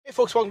Hey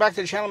folks, welcome back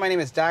to the channel. My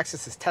name is Dax.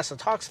 This is Tesla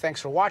Talks. Thanks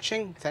for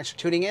watching. Thanks for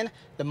tuning in.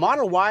 The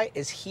Model Y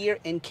is here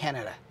in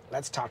Canada.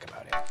 Let's talk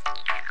about it.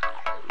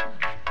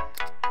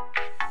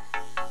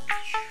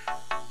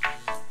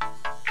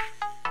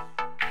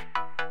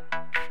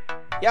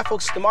 Yeah,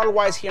 folks, the Model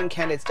Y is here in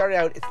Canada. It started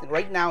out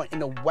right now in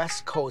the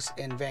West Coast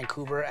in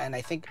Vancouver, and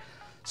I think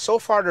so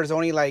far there's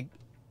only like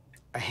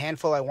a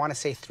handful. I want to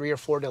say 3 or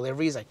 4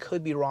 deliveries. I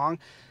could be wrong.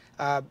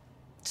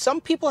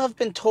 Some people have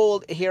been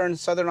told here in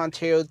Southern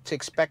Ontario to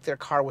expect their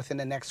car within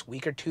the next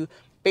week or two,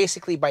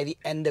 basically by the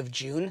end of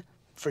June,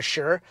 for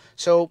sure.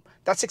 So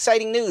that's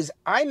exciting news.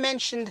 I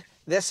mentioned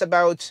this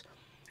about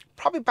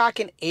probably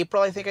back in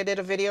April. I think I did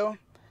a video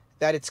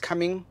that it's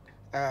coming.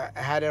 I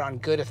had it on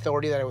good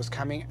authority that it was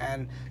coming,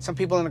 and some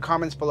people in the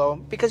comments below,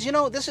 because you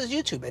know, this is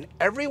YouTube and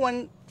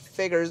everyone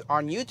figures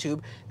on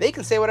YouTube, they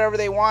can say whatever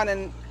they want,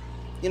 and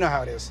you know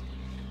how it is.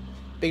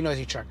 Big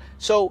noisy truck.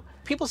 So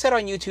people said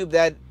on YouTube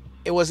that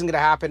it wasn't going to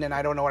happen and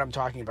I don't know what I'm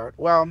talking about.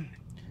 Well,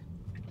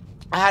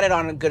 I had it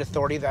on a good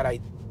authority that I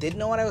did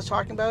know what I was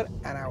talking about,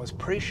 and I was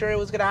pretty sure it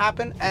was going to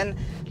happen, and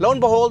lo and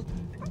behold,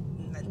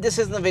 this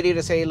isn't the video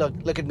to say,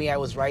 look at me, I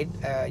was right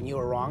and you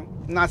were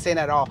wrong. I'm not saying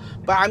that at all,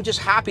 but I'm just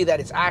happy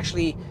that it's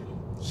actually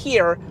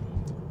here,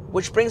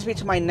 which brings me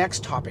to my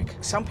next topic.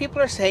 Some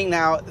people are saying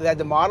now that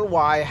the Model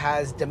Y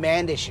has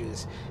demand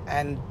issues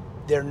and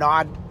they're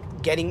not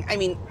getting, I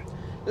mean,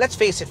 let's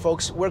face it,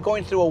 folks, we're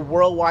going through a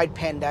worldwide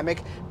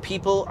pandemic.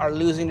 People are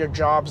losing their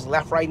jobs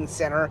left, right, and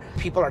center.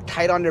 People are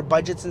tight on their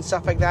budgets and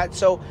stuff like that.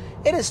 So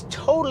it is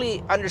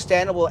totally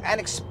understandable and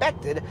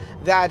expected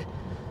that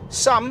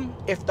some,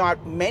 if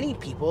not many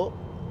people,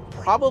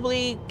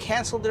 probably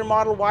canceled their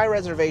Model Y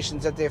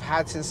reservations that they've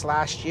had since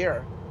last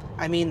year.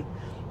 I mean,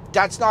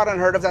 that's not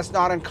unheard of. That's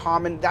not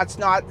uncommon. That's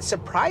not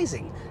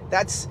surprising.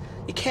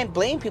 You can't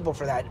blame people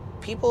for that.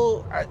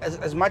 People,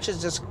 as much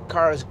as this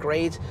car is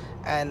great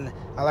and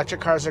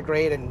electric cars are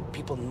great and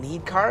people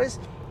need cars,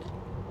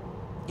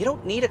 you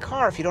don't need a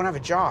car if you don't have a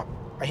job.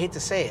 I hate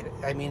to say it.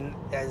 I mean,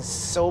 as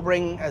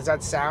sobering as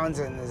that sounds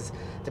and as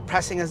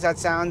depressing as that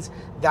sounds,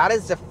 that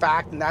is the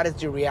fact and that is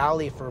the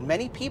reality for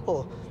many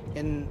people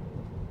in,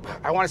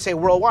 I want to say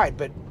worldwide,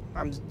 but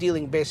I'm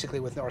dealing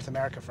basically with North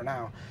America for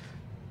now,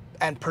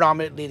 and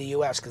predominantly the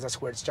US, because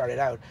that's where it started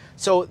out.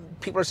 So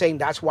people are saying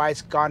that's why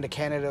it's gone to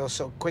Canada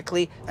so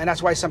quickly, and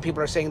that's why some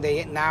people are saying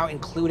they now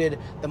included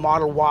the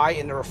Model Y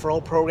in the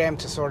referral program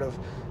to sort of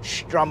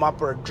drum up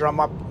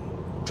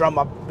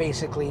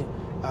basically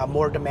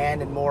more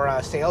demand and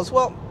more sales.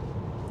 Well,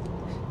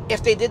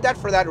 if they did that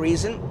for that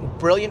reason,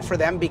 brilliant for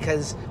them,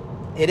 because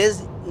it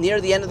is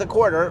near the end of the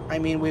quarter. I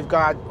mean, we've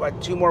got,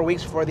 what, 2 more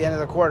weeks before the end of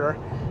the quarter,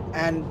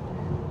 and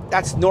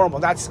that's normal.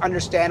 That's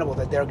understandable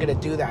that they're gonna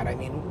do that. I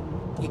mean,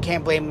 you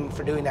can't blame them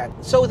for doing that.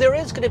 So there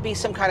is going to be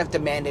some kind of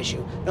demand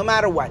issue, no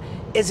matter what.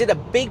 Is it a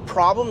big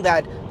problem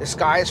that the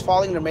sky is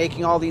falling? They're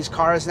making all these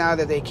cars now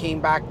that they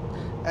came back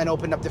and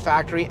opened up the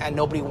factory and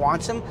nobody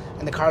wants them,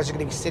 and the cars are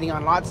going to be sitting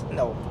on lots?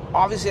 No,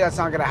 obviously that's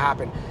not going to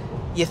happen.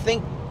 You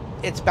think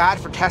it's bad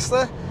for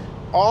Tesla?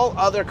 All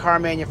other car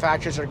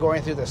manufacturers are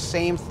going through the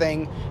same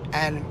thing,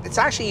 and it's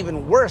actually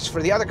even worse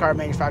for the other car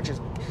manufacturers.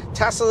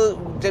 Tesla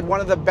did one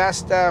of the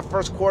best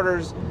first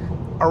quarters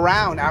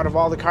around out of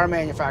all the car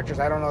manufacturers.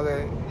 I don't know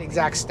the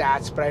exact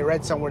stats, but I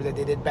read somewhere that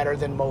they did better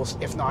than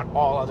most, if not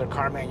all, other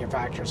car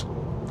manufacturers.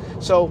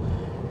 So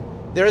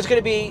there is going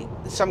to be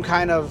some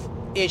kind of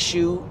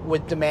issue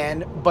with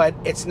demand, but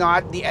it's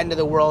not the end of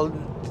the world.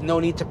 No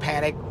need to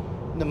panic.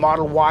 The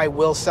Model Y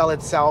will sell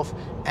itself,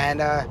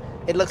 and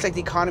it looks like the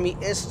economy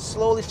is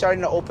slowly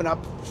starting to open up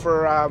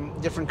for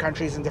different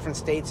countries and different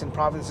states and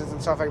provinces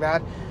and stuff like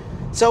that.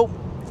 So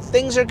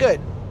things are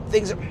good.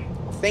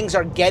 Things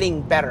are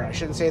getting better. I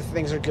shouldn't say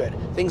things are good.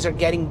 Things are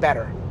getting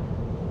better.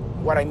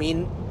 What I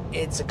mean,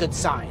 it's a good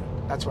sign.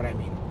 That's what I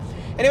mean.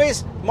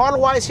 Anyways,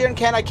 Model Y is here in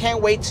Canada. I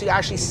can't wait to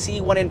actually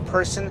see one in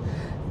person.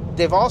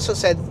 They've also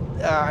said,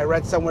 I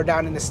read somewhere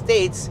down in the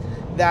States,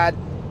 that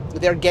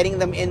they're getting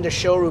them into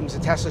showrooms, the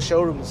Tesla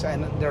showrooms,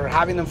 and they're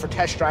having them for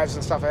test drives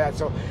and stuff like that.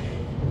 So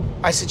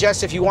I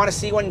suggest if you want to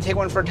see one, you take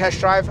one for a test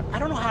drive. I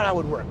don't know how that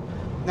would work.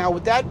 Now,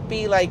 would that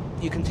be like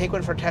you can take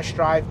one for a test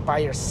drive by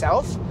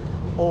yourself?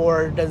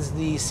 Or does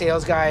the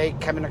sales guy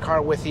come in the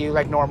car with you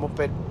like normal,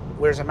 but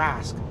wears a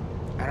mask?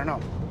 I don't know.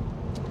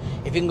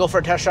 If you can go for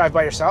a test drive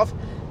by yourself,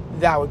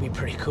 that would be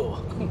pretty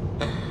cool.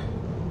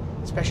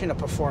 Especially in a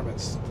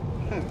performance.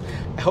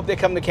 I hope they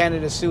come to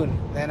Canada soon.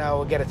 Then I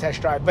will get a test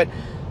drive. But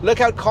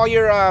look out, call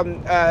your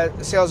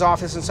sales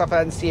office and stuff like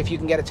that and see if you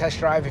can get a test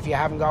drive if you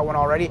haven't got one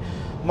already.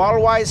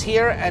 Model Y is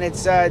here and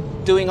it's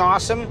doing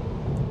awesome.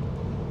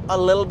 A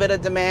little bit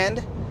of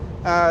demand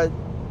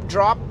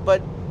drop,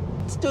 but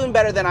it's doing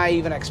better than I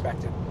even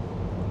expected.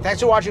 Thanks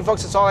for watching,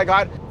 folks. That's all I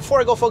got.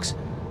 Before I go, folks,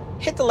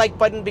 hit the like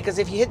button, because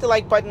if you hit the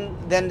like button,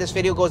 then this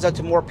video goes out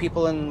to more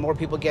people and more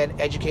people get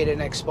educated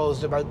and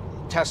exposed about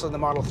Tesla and the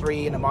Model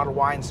 3 and the Model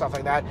Y and stuff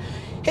like that.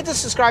 Hit the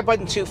subscribe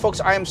button too, folks.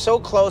 I am so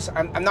close.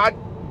 I'm not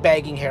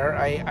bagging here.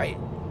 I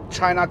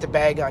try not to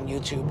bag on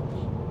YouTube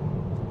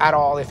at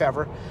all, if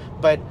ever,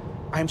 but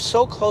I'm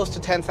so close to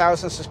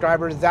 10,000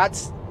 subscribers.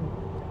 That's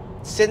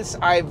since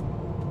I've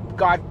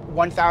got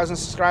 1,000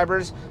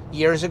 subscribers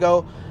years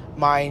ago,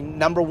 my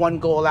 #1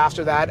 goal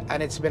after that,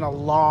 and it's been a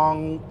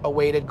long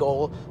awaited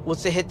goal,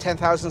 was to hit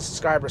 10,000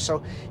 subscribers.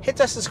 So hit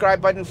the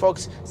subscribe button,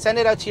 folks. Send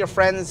it out to your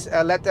friends.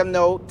 Let them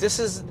know this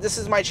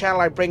is my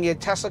channel. I bring you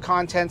Tesla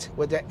content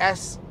with the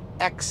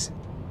SX,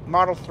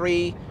 Model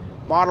 3,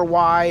 Model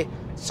Y,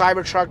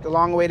 Cybertruck, the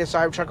long-awaited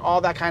Cybertruck, all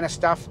that kind of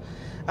stuff.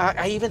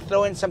 I even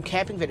throw in some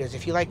camping videos.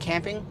 If you like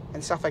camping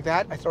and stuff like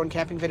that, I throw in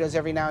camping videos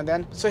every now and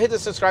then. So hit the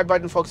subscribe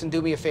button, folks, and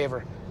do me a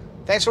favor.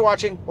 Thanks for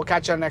watching. We'll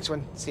catch you on the next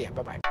one. See ya.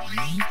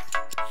 Bye-bye.